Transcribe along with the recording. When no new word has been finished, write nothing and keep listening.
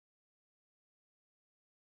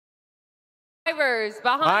Drivers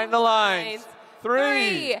behind the lines.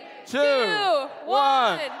 3, 2,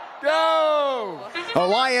 1, go!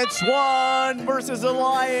 Alliance 1 versus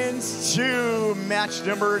Alliance 2. Match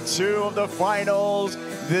number 2 of the finals.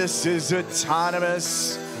 This is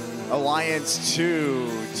autonomous. Alliance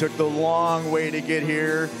 2 took the long way to get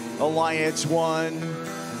here. Alliance 1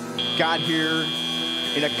 got here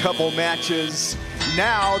in a couple matches.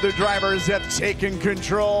 Now the drivers have taken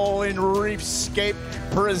control in Reefscape,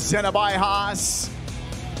 presented by Haas.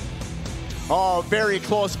 Oh, very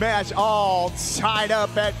close match, all tied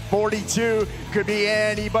up at 42. Could be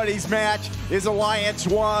anybody's match. Is Alliance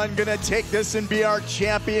 1 gonna take this and be our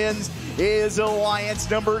champions? Is Alliance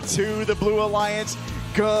number 2, the Blue Alliance,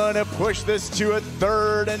 gonna push this to a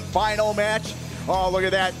third and final match? Oh, look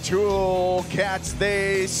at that, Tool Cats,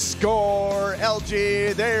 they score.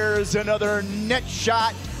 LG, there's another net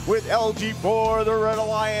shot with LG for the Red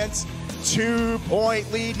Alliance.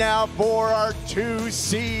 2-point lead now for our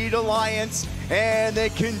 2-seed Alliance, and they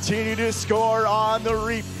continue to score on the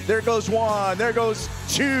Reef. There goes 1, there goes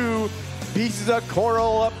 2 pieces of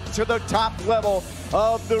coral up to the top level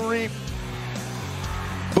of the Reef.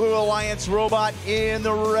 Blue Alliance robot in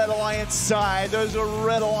the Red Alliance side. There's a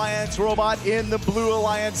Red Alliance robot in the Blue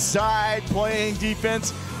Alliance side, playing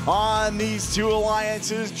defense on these two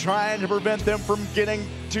alliances, trying to prevent them from getting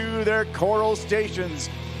to their coral stations.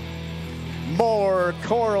 More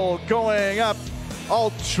coral going up.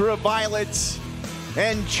 Ultraviolet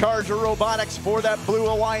and Charger Robotics for that Blue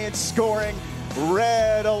Alliance scoring.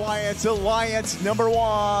 Red Alliance, Alliance number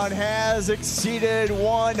 1 has exceeded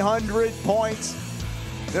 100 points.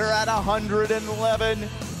 They're at 111.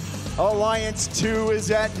 Alliance 2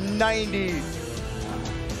 is at 90.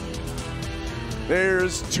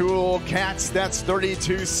 There's Tool Cats, that's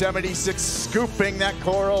 3276, scooping that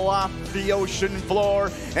coral off the ocean floor,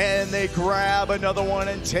 and they grab another one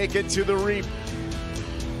and take it to the Reef.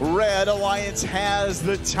 Red Alliance has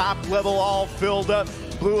the top level all filled up.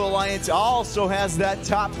 Blue Alliance also has that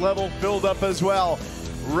top level filled up as well.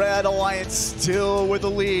 Red Alliance still with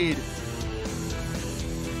the lead.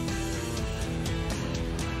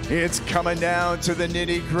 It's coming down to the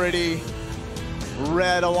nitty-gritty.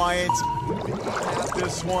 Red Alliance have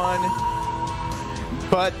this one,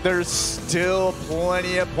 but there's still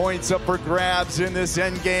plenty of points up for grabs in this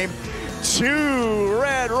end game. 2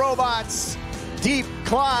 red robots, deep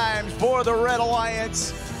climbs for the Red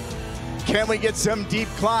Alliance. Can we get some deep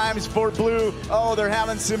climbs for Blue? Oh, they're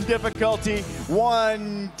having some difficulty.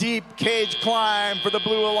 1 deep cage climb for the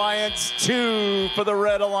Blue Alliance, 2 for the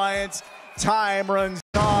Red Alliance. Time runs.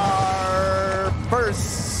 Our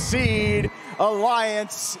first seed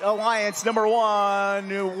Alliance number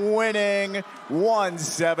 1 winning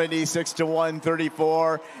 176 to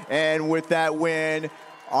 134, and with that win,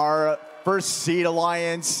 our first seed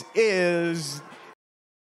Alliance is